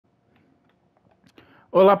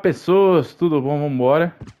Olá pessoas, tudo bom? Vamos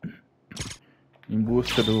embora em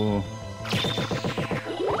busca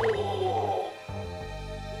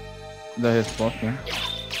da resposta, né?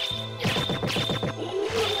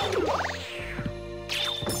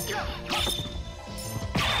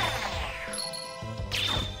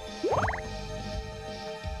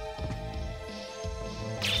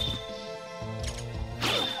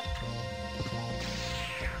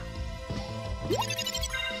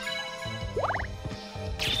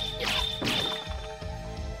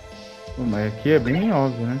 Mas aqui é bem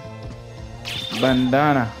óbvio, né?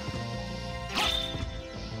 Bandana.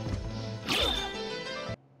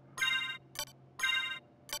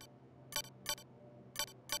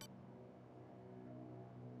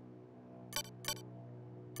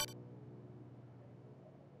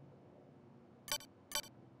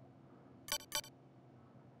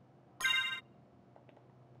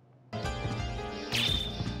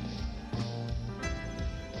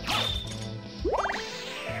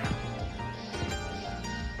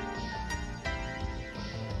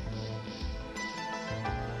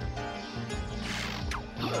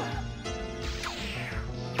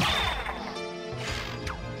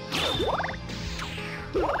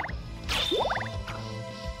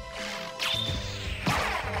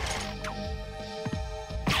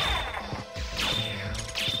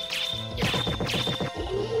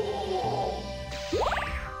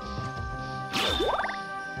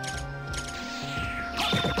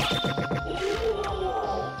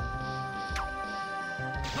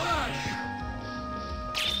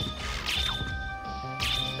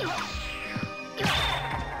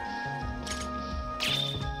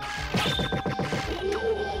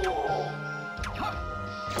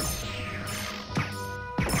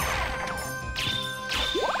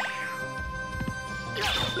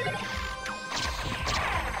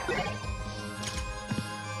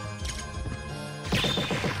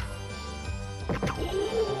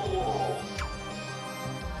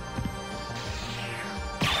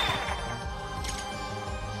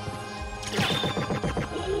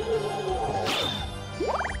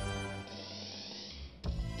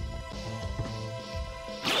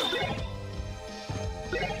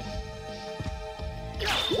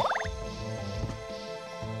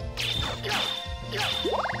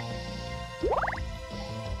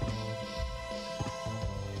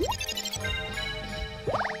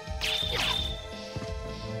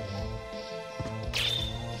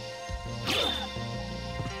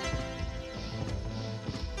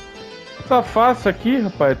 Tá fácil aqui,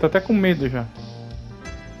 rapaz. Tô até com medo já.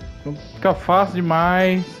 Fica fácil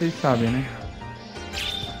demais, vocês sabem, né?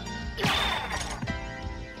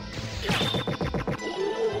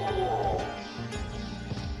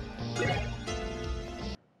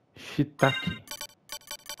 Shiitake.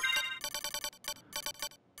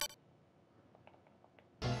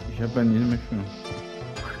 Japonês, meu filho.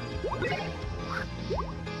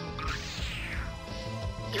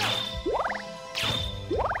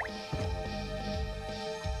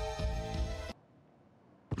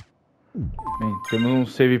 Bem, temos um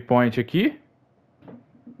save point aqui.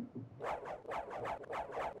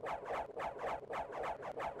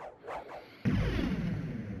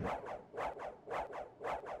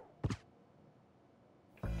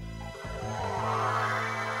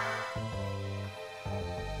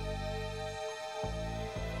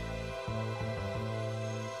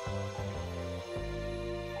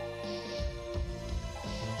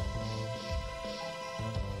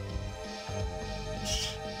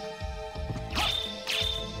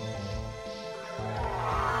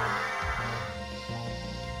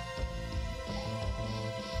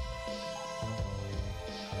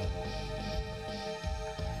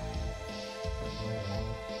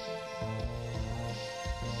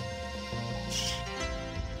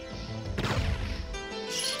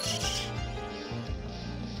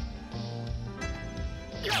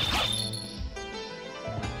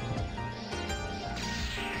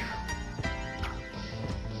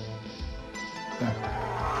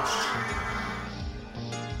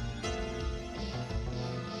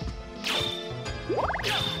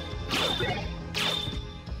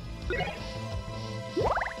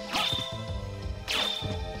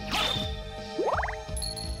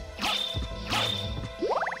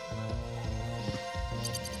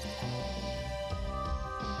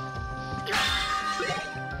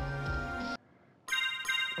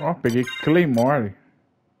 Ó, peguei Claymore.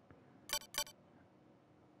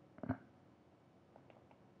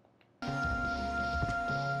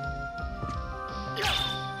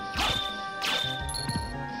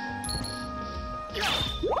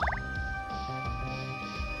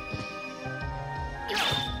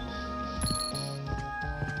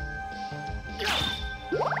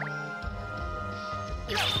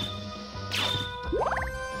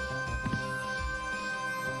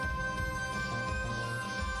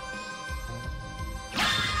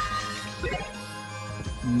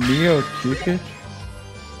 Meal ticket.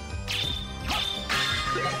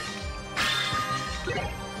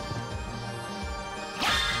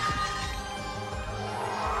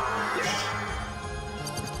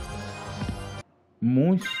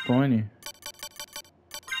 Moonstone.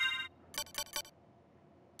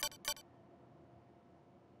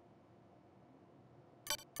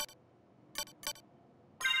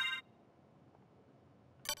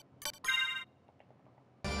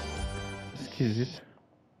 Esquisito.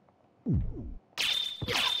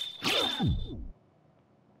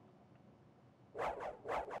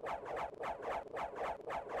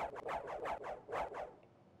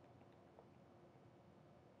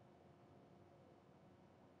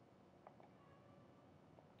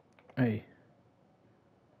 Aí.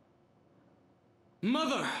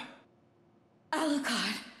 Mother!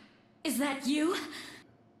 Alucard, is that you?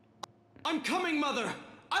 I'm coming, Mother!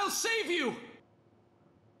 I'll save you!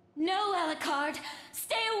 No, Alucard,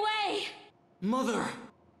 stay away! Mother!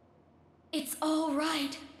 It's all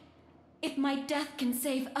right. If my death can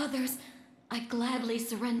save others, I gladly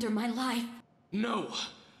surrender my life. No!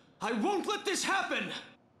 I won't let this happen!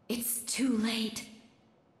 It's too late.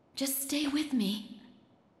 Just stay with me.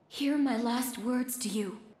 Hear my last words to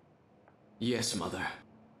you. Yes, Mother.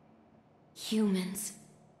 Humans.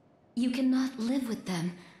 You cannot live with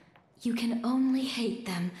them. You can only hate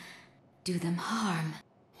them, do them harm.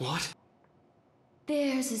 What?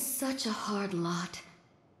 Theirs is such a hard lot.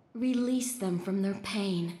 Release them from their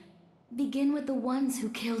pain. Begin with the ones who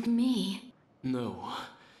killed me. No,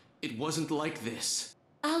 it wasn't like this.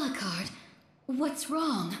 Alucard, what's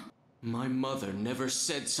wrong? My mother never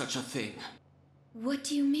said such a thing. What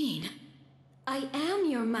do you mean? I am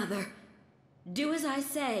your mother. Do as I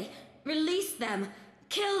say. Release them.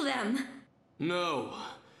 Kill them. No,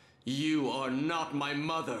 you are not my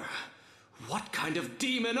mother. What kind of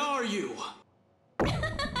demon are you?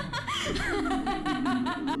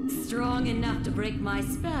 Strong enough to break my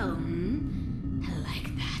spell, hmm? I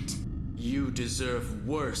like that. You deserve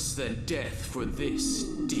worse than death for this,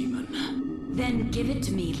 demon. Then give it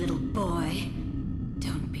to me, little boy.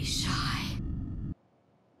 Don't be shy.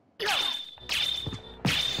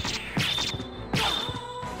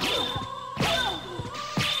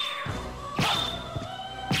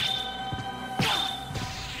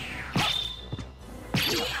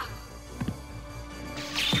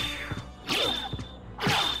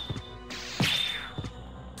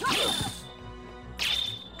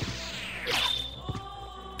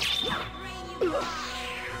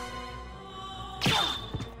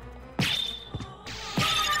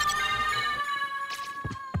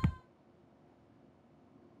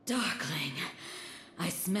 Darkling, I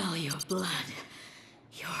smell your blood,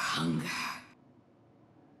 your hunger.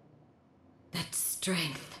 That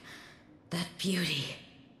strength, that beauty.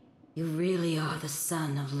 You really are the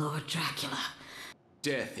son of Lord Dracula.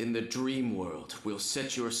 Death in the dream world will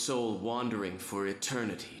set your soul wandering for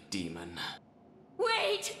eternity, demon.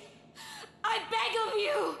 Wait! I beg of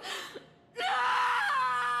you! Ah!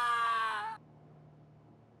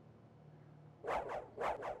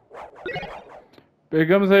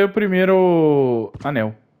 Pegamos aí o primeiro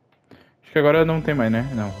anel. Acho que agora não tem mais, né?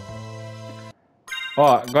 Não.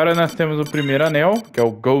 Ó, agora nós temos o primeiro anel, que é o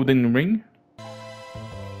Golden Ring.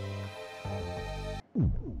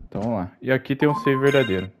 Então vamos lá. E aqui tem um save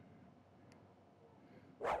verdadeiro.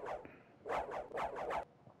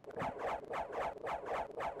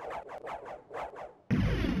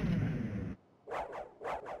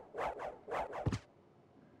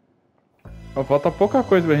 Ó, falta pouca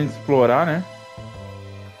coisa pra gente explorar, né?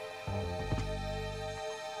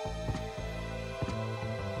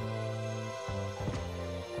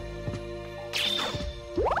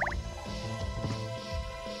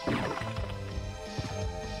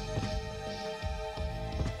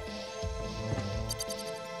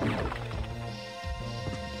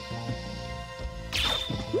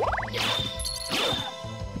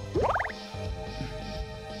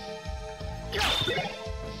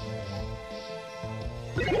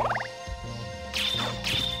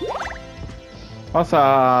 Nossa,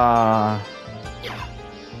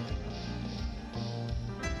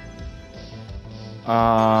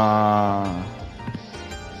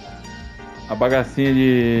 a bagacinha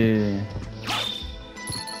de...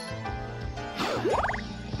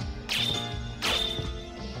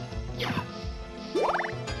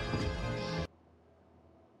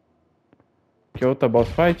 Que é outra boss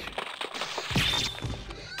fight?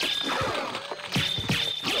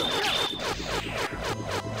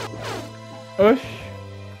 Oxi.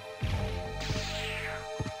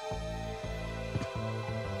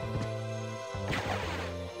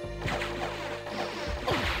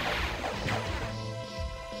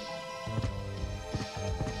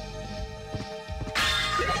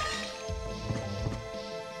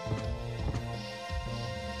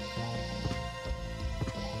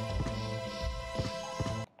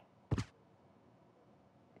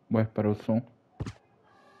 Ué, parou o som.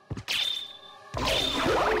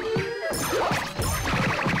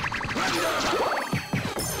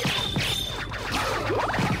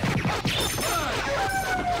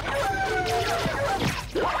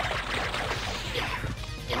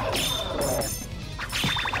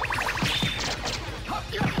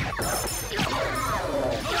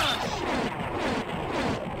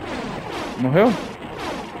 Morreu?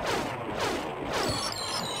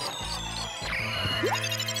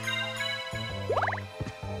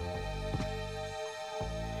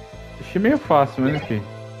 Achei meio fácil, mas enfim.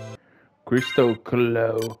 Crystal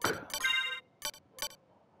Cloak.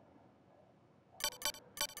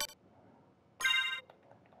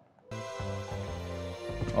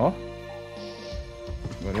 Ó.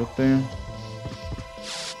 Agora eu tenho.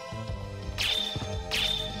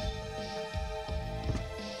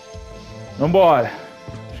 Vambora.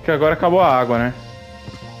 Acho que agora acabou a água, né?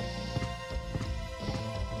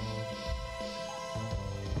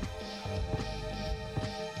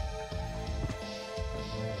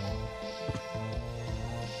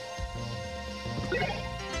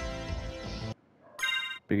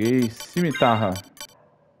 Peguei cimitarra.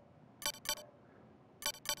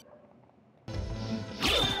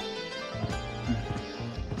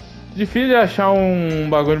 Difícil de achar um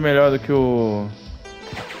bagulho melhor do que o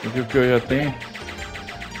que eu já tenho.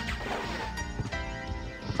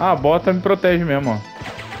 Ah, a bota me protege mesmo, ó.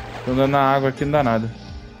 Tô andando na água aqui, não dá nada.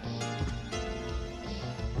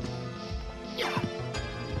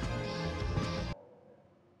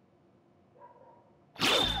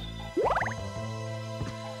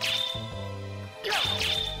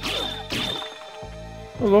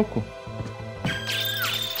 Ô, louco.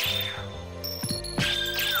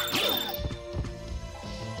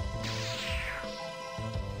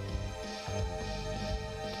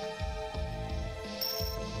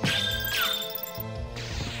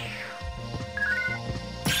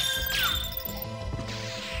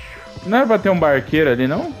 Não era pra ter um barqueiro ali,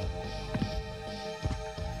 não?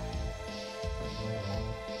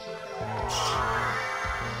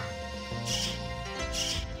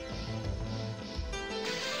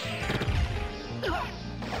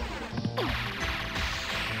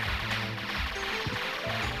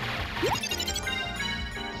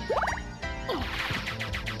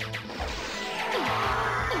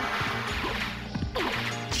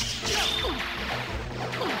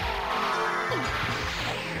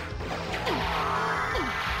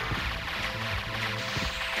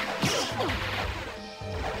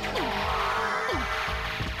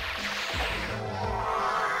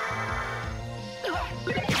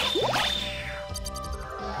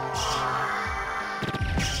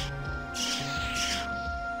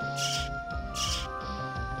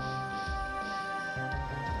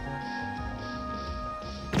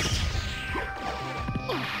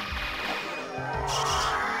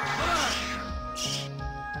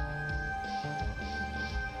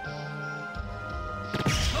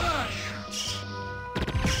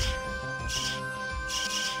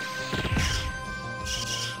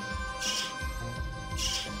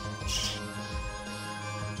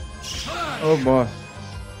 Ô, bosta.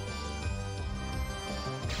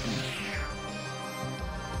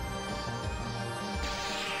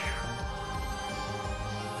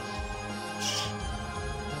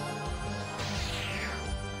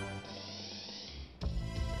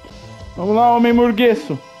 Vamos lá, homem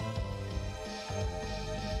murgueço.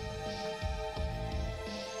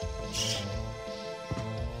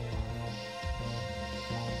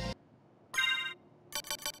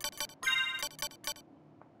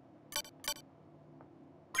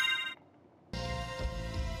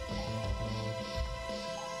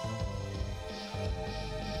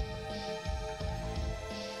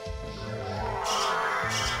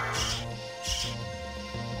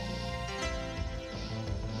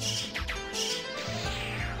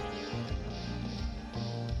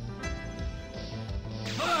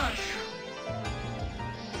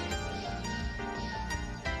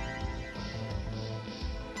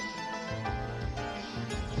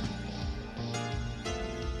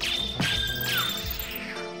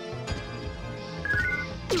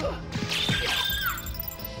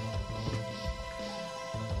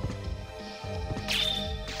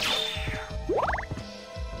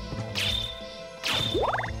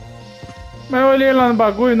 Mas eu olhei lá no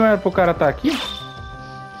bagulho e não era pro cara estar aqui?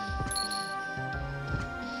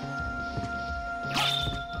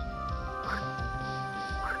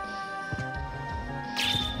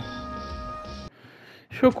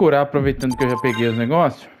 Deixa eu curar, aproveitando que eu já peguei os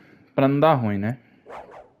negócios, pra não dar ruim, né?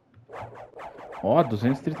 Ó,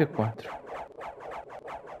 234.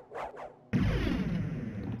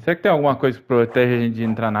 Será que tem alguma coisa que protege a gente de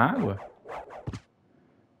entrar na água?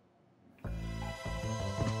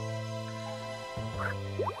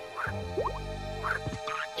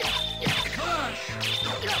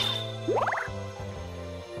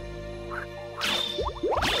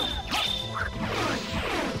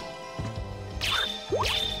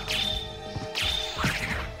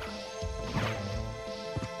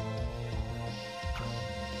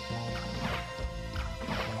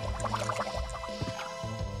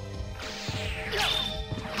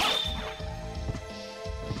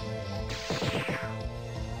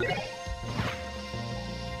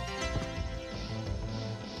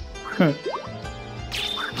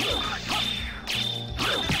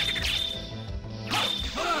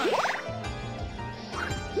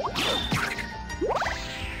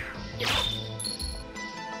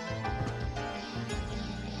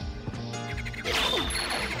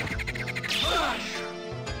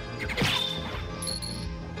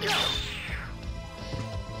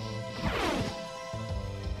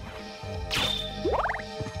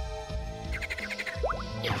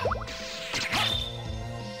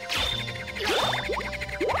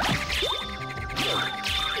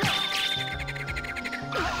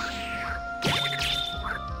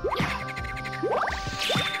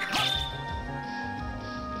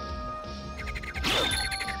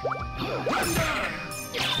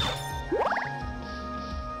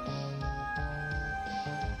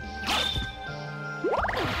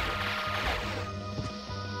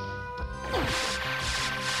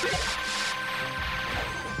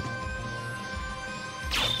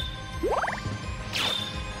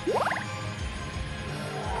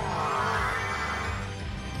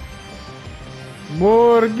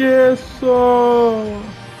 Morgueço!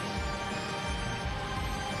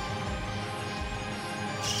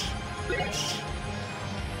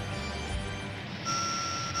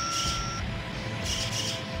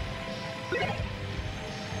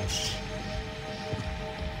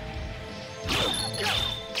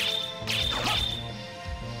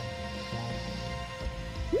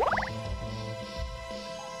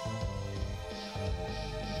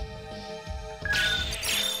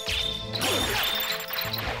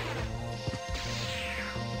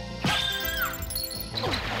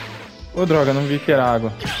 Ô, droga, não vi que era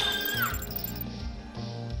água.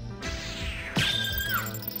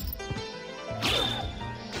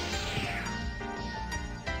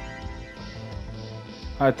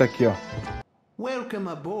 Ah, tá aqui, ó. Welcome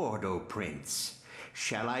aboard, O Prince.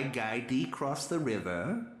 Shall I guide thee across the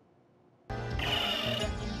river?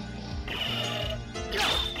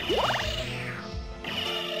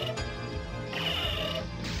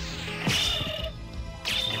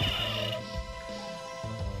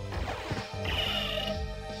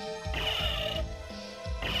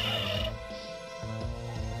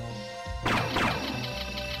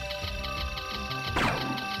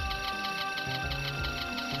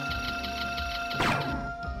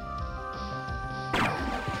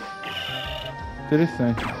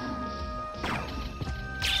 Interessante.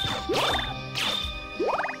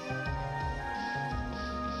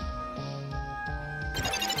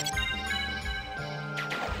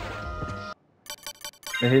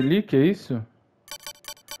 É relíquia, é isso?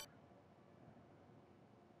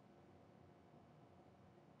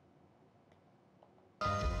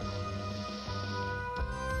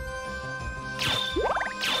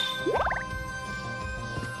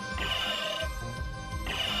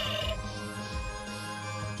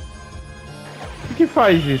 O que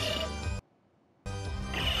faz isso?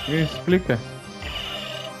 Me explica.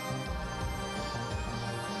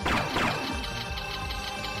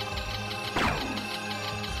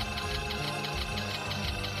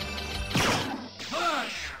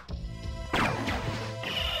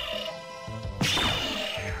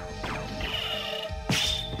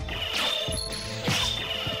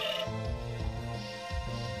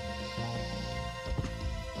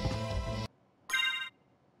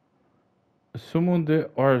 Summon the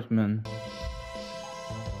Horseman.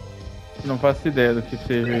 Não faço ideia do que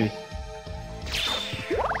seja isso.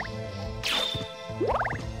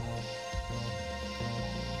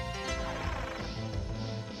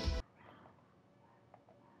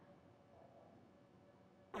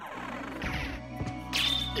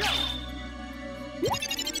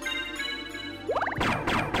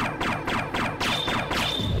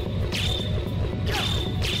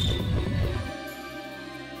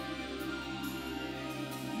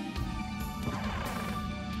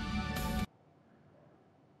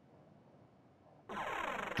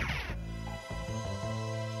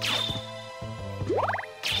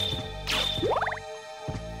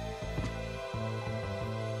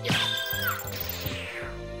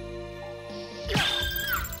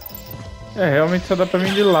 É, realmente só dá pra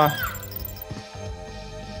vir de lá.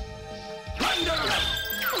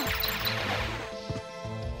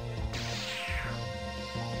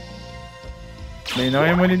 Bem, não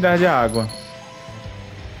é imunidade à água.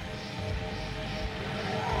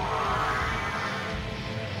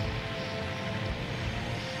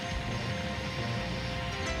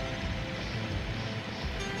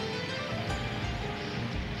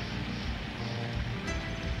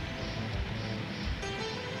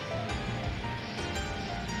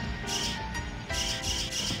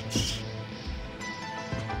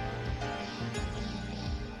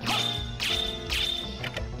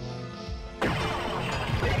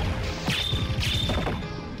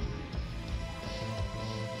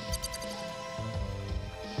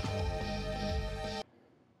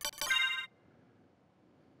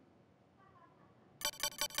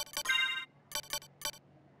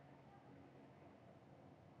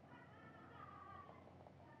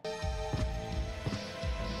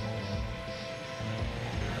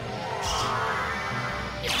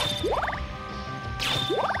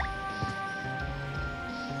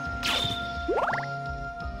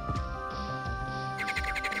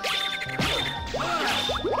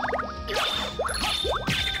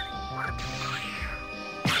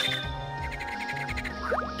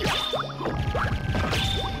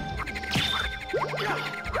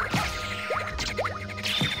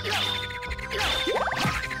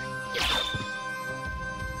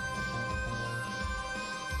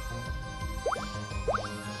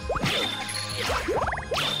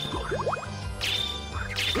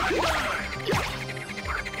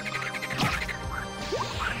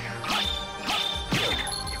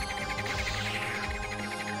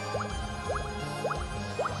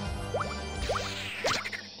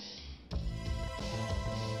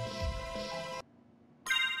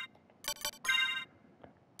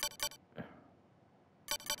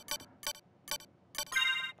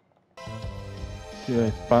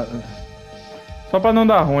 Só pra não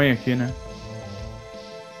dar ruim aqui, né?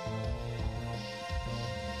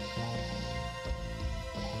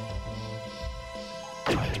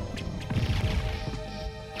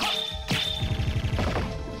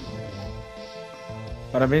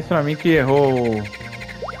 Parabéns pra mim que errou o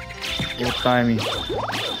timing.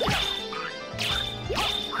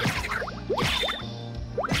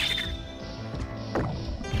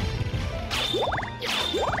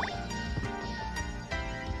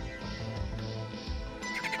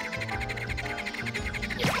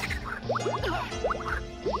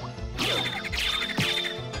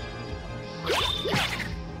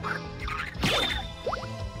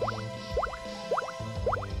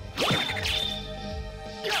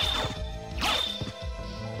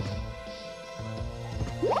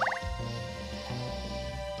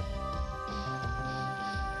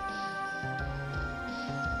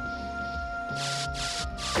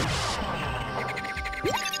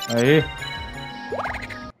 Aí.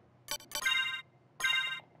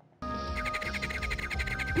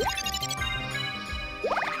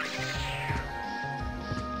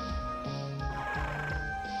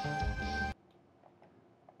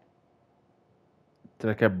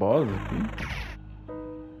 Será que é boss aqui?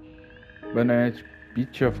 Banana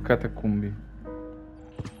Pitch of Catacomb.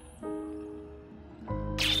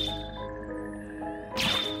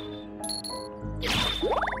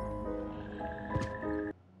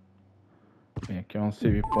 Bem, aqui é um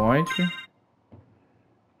save point.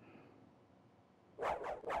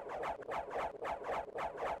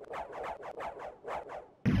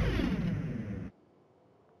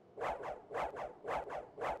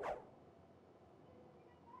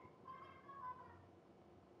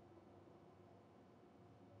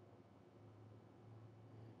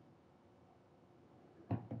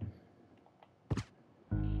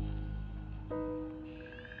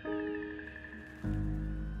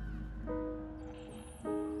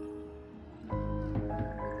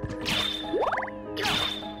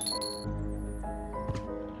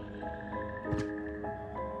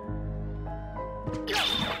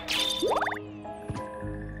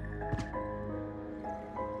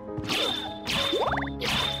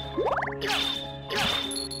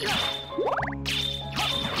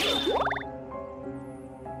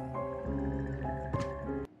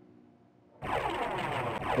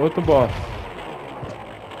 Outro boss.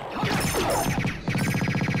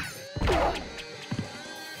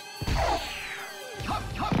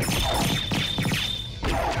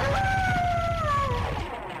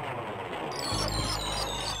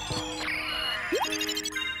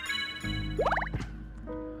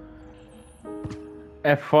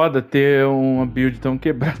 É foda ter uma build tão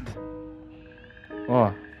quebrada.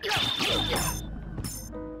 Ó.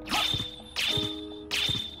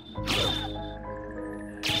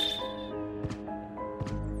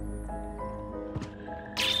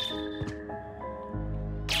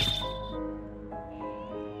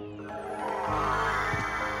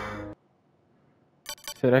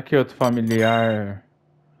 Será que outro familiar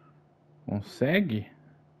consegue?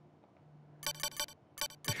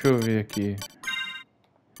 Deixa eu ver aqui.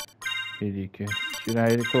 Relíquia.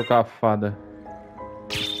 Tirar ele e colocar a fada.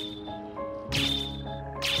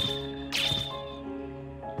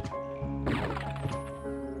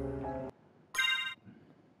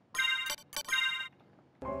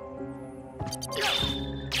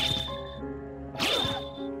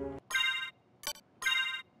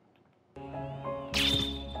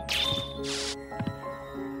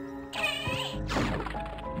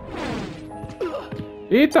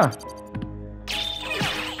 Eita!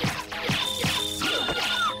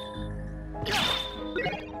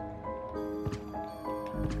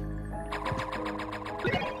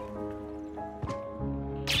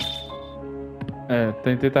 É,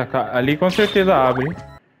 tentei tacar. Ali com certeza abre.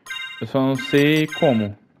 Eu só não sei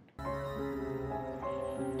como.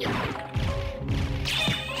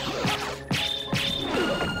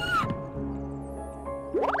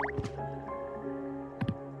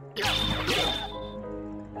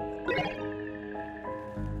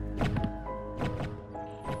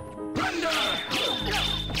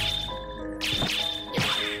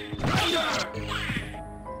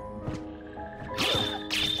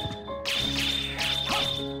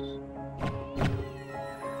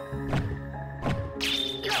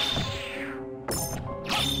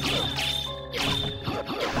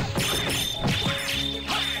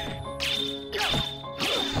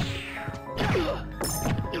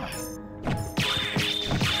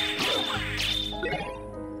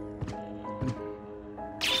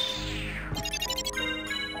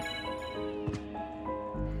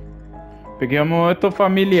 Peguei um outro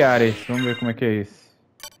familiares. Vamos ver como é que é esse.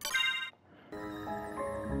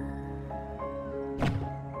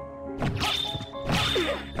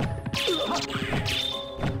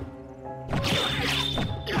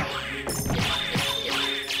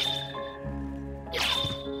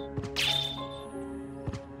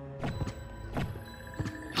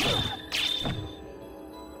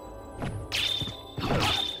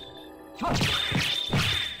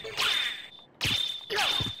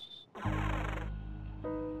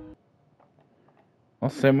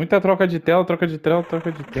 Nossa, é muita troca de tela, troca de tela,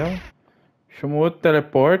 troca de tela. Chama outro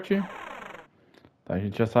teleporte. Tá, a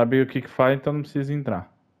gente já sabe o que que faz, então não precisa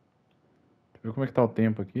entrar. Deixa eu ver como é que tá o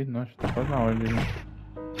tempo aqui. Nossa, tá quase na hora de...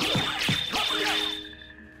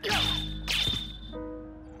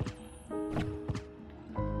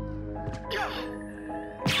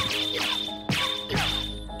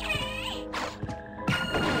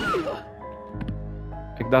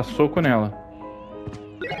 Tem que dar soco nela.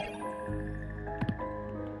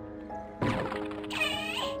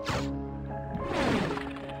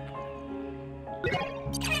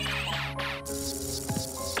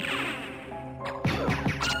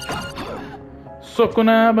 Soco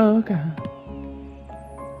na boca.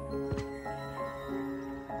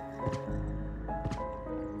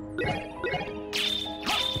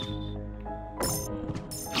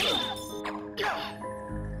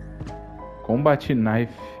 Combat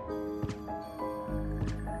knife.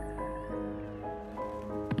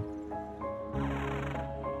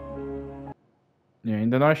 E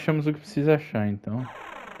ainda não achamos o que precisa achar, então.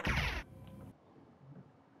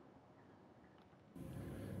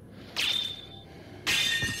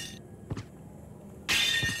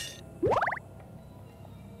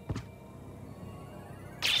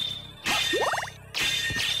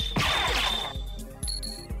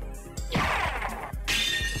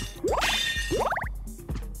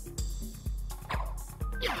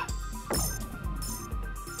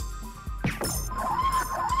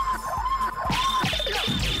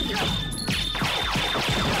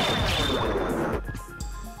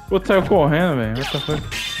 O outro saiu correndo, velho. What the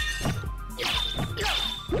fuck?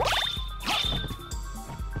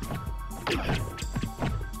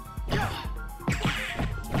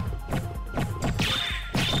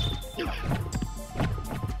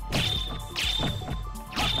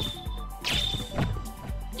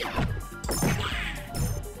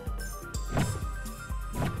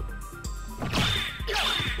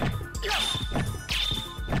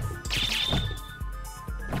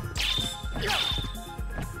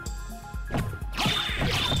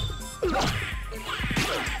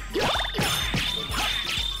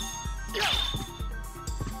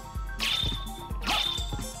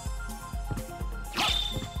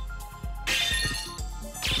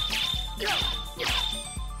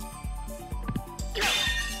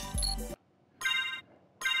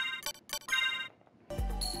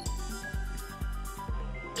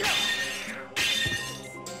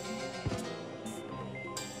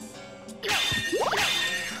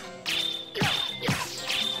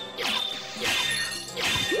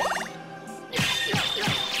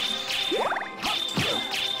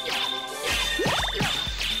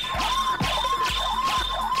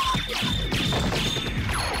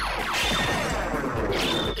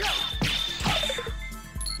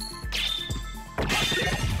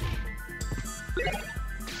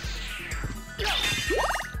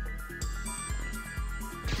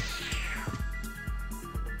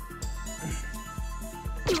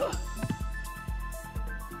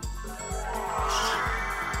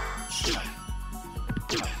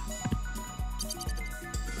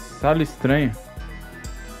 Sala estranha.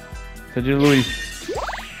 Isso é de luz.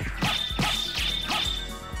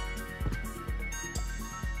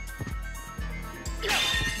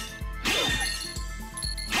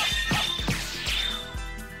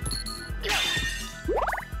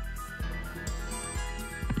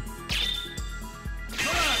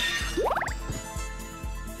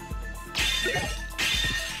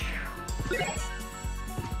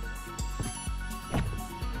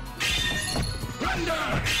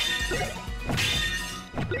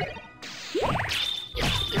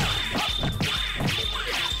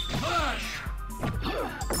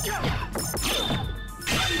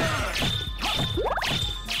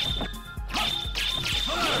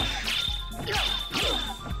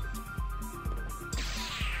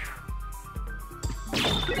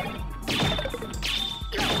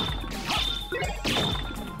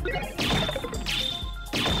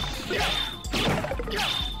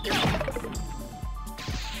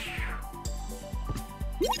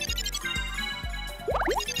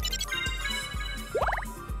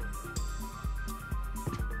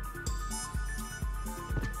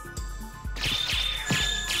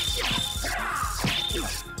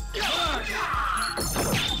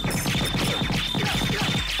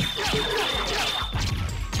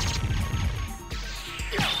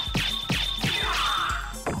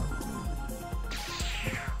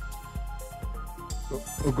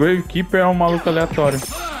 O Gravekeeper é um maluco aleatório.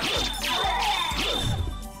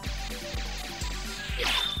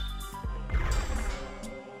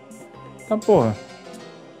 Tá porra.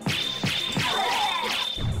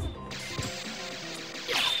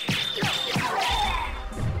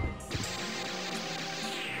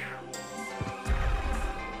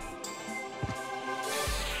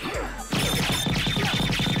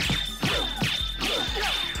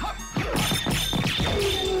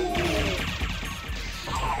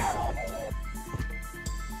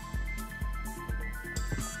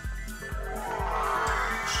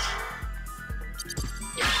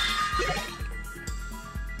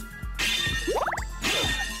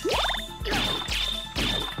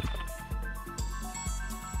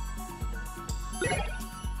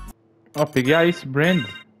 Ó, peguei a Ice Brand.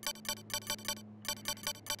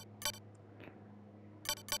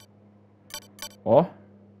 Ó.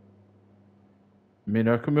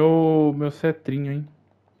 Melhor que o meu cetrinho, hein?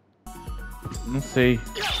 Não sei.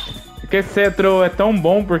 Porque esse cetro é tão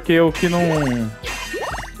bom porque o que não...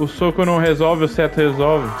 O soco não resolve, o cetro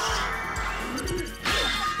resolve.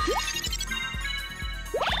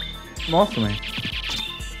 Nossa, mãe.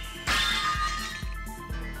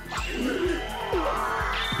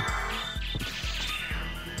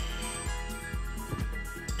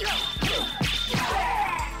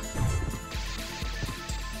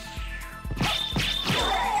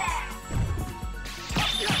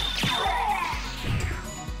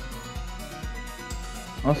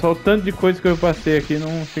 Nossa, olha o tanto de coisa que eu passei aqui,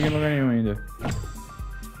 não cheguei em lugar nenhum ainda.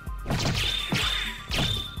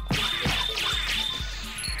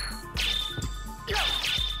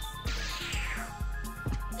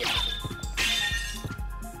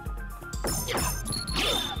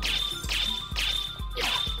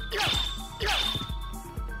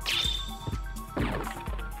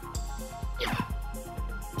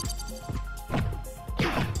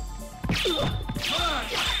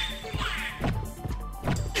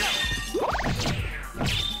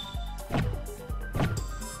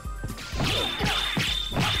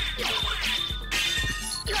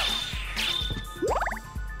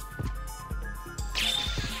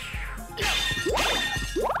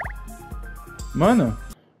 Mano,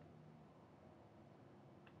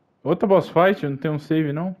 outra boss fight, não tem um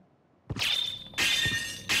save não? Deixa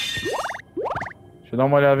eu dar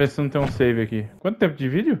uma olhada ver se não tem um save aqui. Quanto tempo de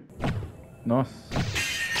vídeo? Nossa.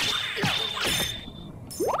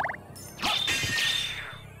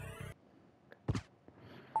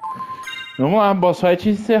 Vamos lá, boss fight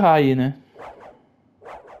encerrar aí, né?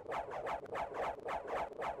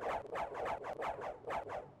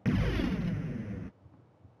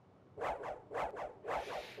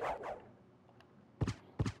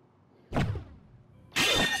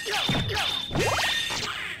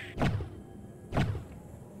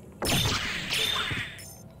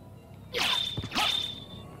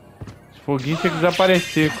 O foguinho tinha que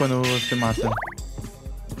desaparecer quando você mata.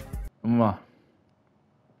 Vamos lá.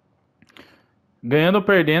 Ganhando ou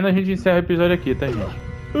perdendo, a gente encerra o episódio aqui, tá, gente?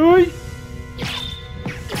 Ui!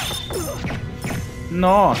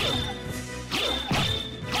 Nossa!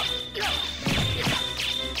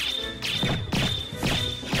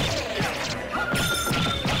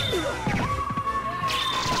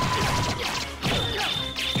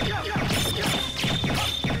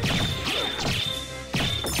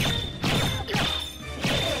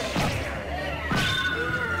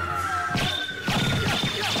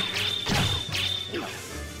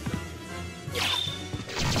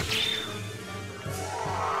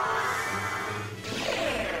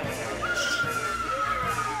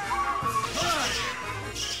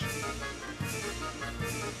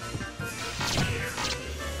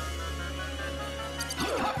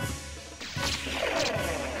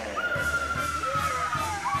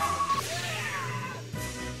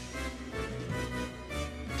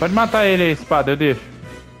 Pode matar ele aí, espada, eu deixo.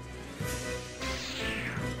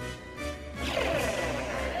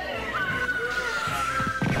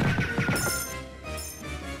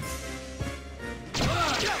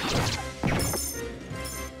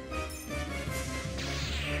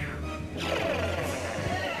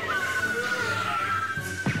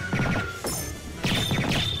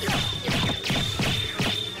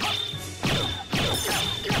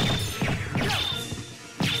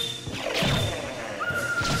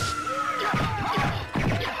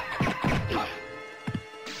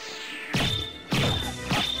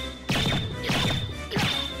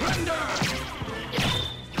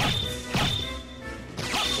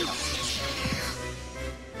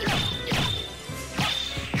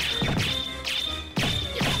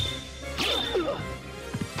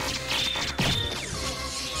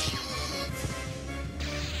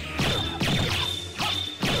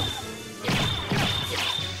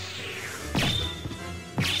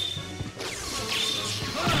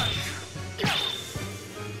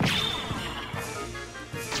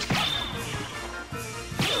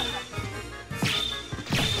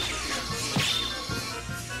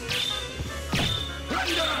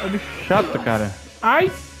 Olha que chato, cara.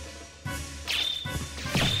 Ai!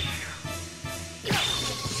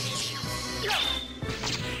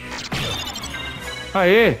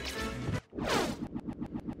 Aê!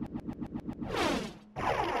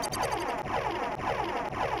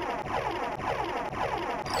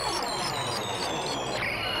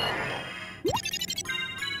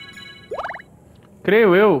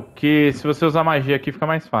 Creio eu que se você usar magia aqui fica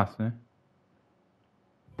mais fácil, né?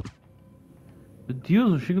 Meu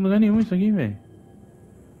Deus, não chega em lugar nenhum isso aqui, velho.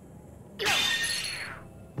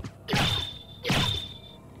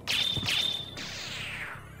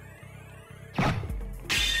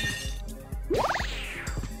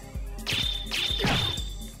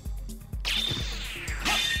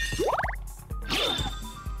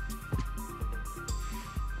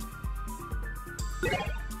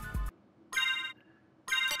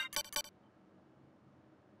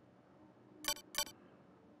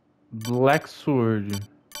 Black Sword.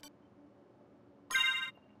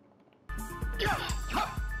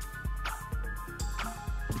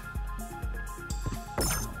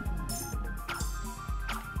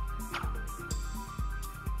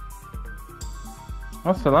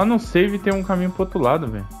 Nossa, lá no save tem um caminho pro outro lado,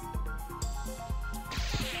 velho.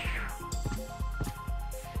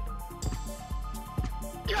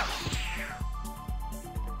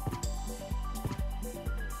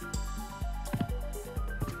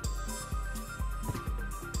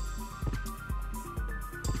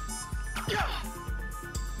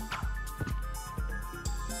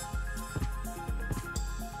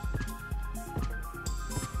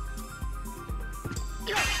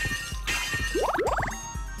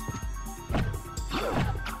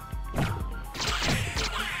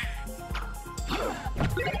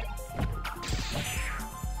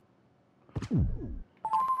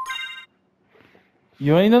 E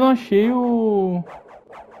eu ainda não achei o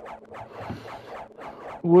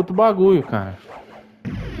outro bagulho, cara.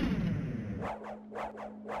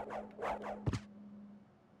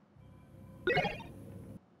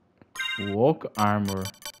 Walk Armor.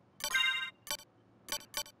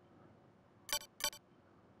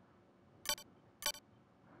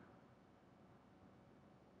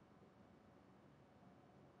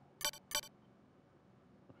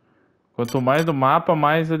 Quanto mais do mapa,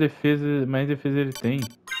 mais defesa ele tem.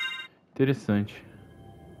 Interessante.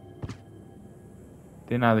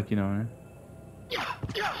 Tem nada aqui não, né? Deixa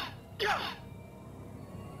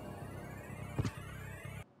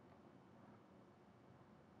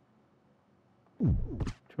eu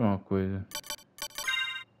ver uma coisa.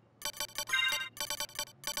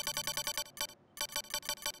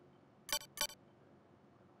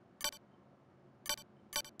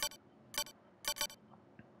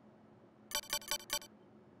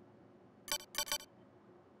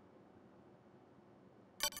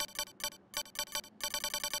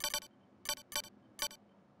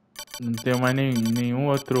 Não tenho mais nenhum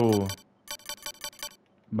outro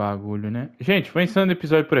bagulho, né? Gente, vou encerrando o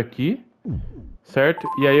episódio por aqui, certo?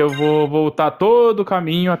 E aí eu vou voltar todo o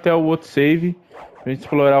caminho até o outro save pra gente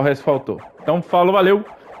explorar o resto que faltou. Então, falou, valeu,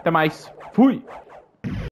 até mais, fui!